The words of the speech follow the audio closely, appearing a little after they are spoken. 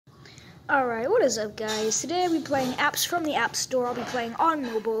Alright, what is up guys? Today I'll be playing apps from the App Store. I'll be playing on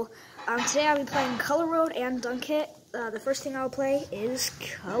mobile. Today I'll be playing Color Road and Dunkit. The first thing I'll play is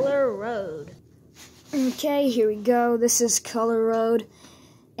Color Road. Okay, here we go. This is Color Road.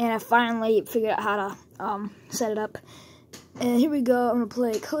 And I finally figured out how to set it up. And here we go. I'm going to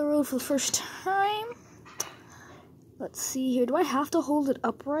play Color Road for the first time. Let's see here. Do I have to hold it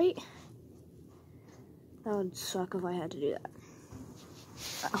upright? That would suck if I had to do that.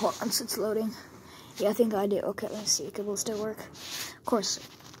 Hold on, it's loading. Yeah, I think I do. Okay, let's see. Will it still work? Of course, it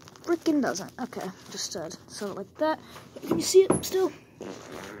freaking doesn't. Okay, just set it like that. Can you see it still?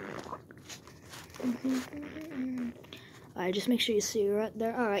 Alright, just make sure you see it right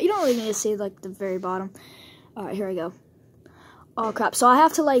there. Alright, you don't really need to see like the very bottom. Alright, here we go. Oh crap! So I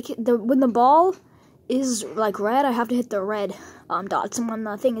have to when the ball is like red, I have to hit the red dots, and when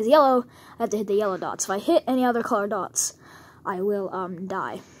the thing is yellow, I have to hit the yellow dots. If I hit any other color dots, I will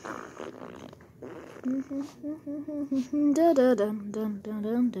die.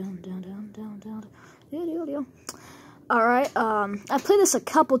 Alright, I've played this a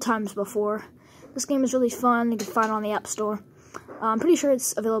couple times before. This game is really fun. You can find it on the App Store. I'm pretty sure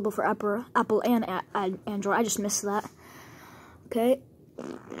it's available for Apple and Android. I just missed that. Okay.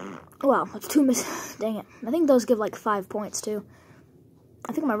 Wow, that's 2 misses. Dang it. I think those give like 5 points too.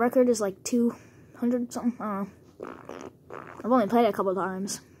 I think my record is like 200 something. I don't know. I've only played it a couple of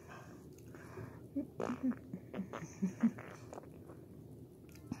times.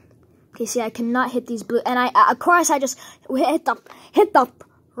 Okay, see, I cannot hit these blue, and of course, I just hit the frickin'.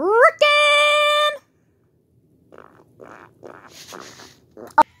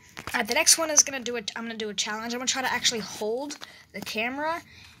 Alright, the next one is I'm gonna do a challenge. I'm gonna try to actually hold the camera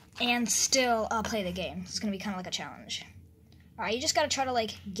and still play the game. It's gonna be kind of like a challenge. Alright, you just gotta try to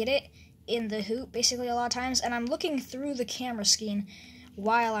get it in the hoop basically a lot of times, and I'm looking through the camera screen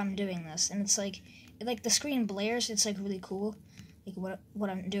while I'm doing this, and it's like the screen blares. It's like really cool, like what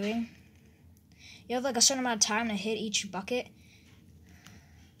I'm doing. You have like a certain amount of time to hit each bucket.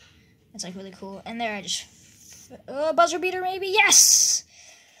 It's like really cool. And there I just buzzer beater maybe. Yes,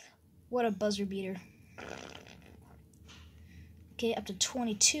 what a buzzer beater. Okay, up to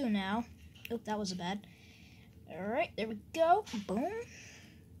 22 now. Oh, that was bad. All right, there we go. Boom.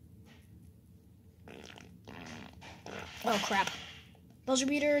 Oh, crap. Buzzer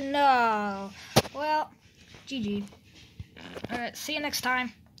beater? No. Well, GG. Alright, see you next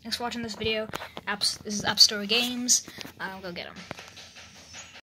time. Thanks for watching this video. This is App Store Games. I'll go get them.